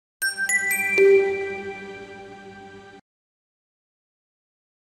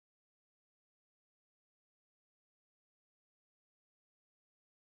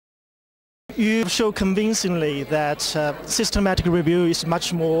You show convincingly that systematic review is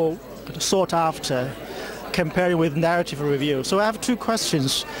much more sought after compared with narrative review. So I have two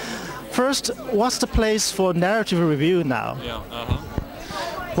questions. First, what's the place for narrative review now?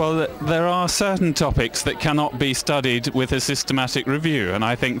 Well, there are certain topics that cannot be studied with a systematic review, and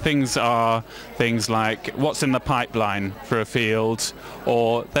I think things like what's in the pipeline for a field,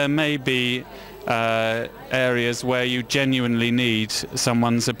 or there may be areas where you genuinely need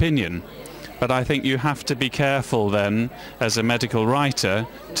someone's opinion. But I think you have to be careful then, as a medical writer,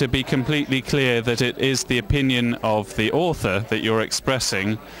 to be completely clear that it is the opinion of the author that you're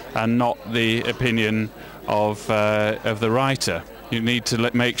expressing and not the opinion of the writer. You need to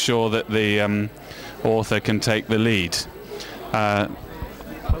make sure that the author can take the lead.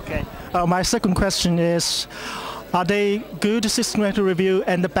 Okay. My second question is, are they good systematic review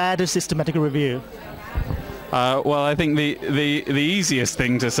and the bad systematic review? Well, I think the easiest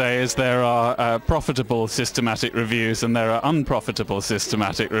thing to say is there are profitable systematic reviews and there are unprofitable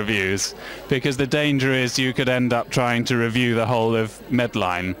systematic reviews, because the danger is you could end up trying to review the whole of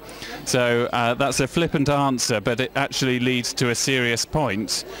Medline. So that's a flippant answer, but it actually leads to a serious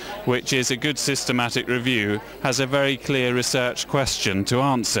point, which is a good systematic review has a very clear research question to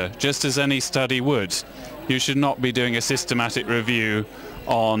answer, just as any study would. You should not be doing a systematic review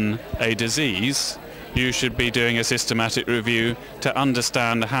on a disease. You should be doing a systematic review to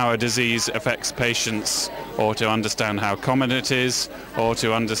understand how a disease affects patients, or to understand how common it is, or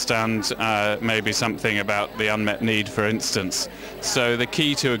to understand maybe something about the unmet need, for instance. So the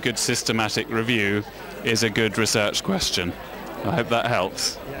key to a good systematic review is a good research question. I hope that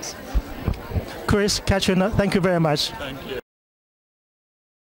helps. Yes. Chris, Katrin, thank you very much. Thank you.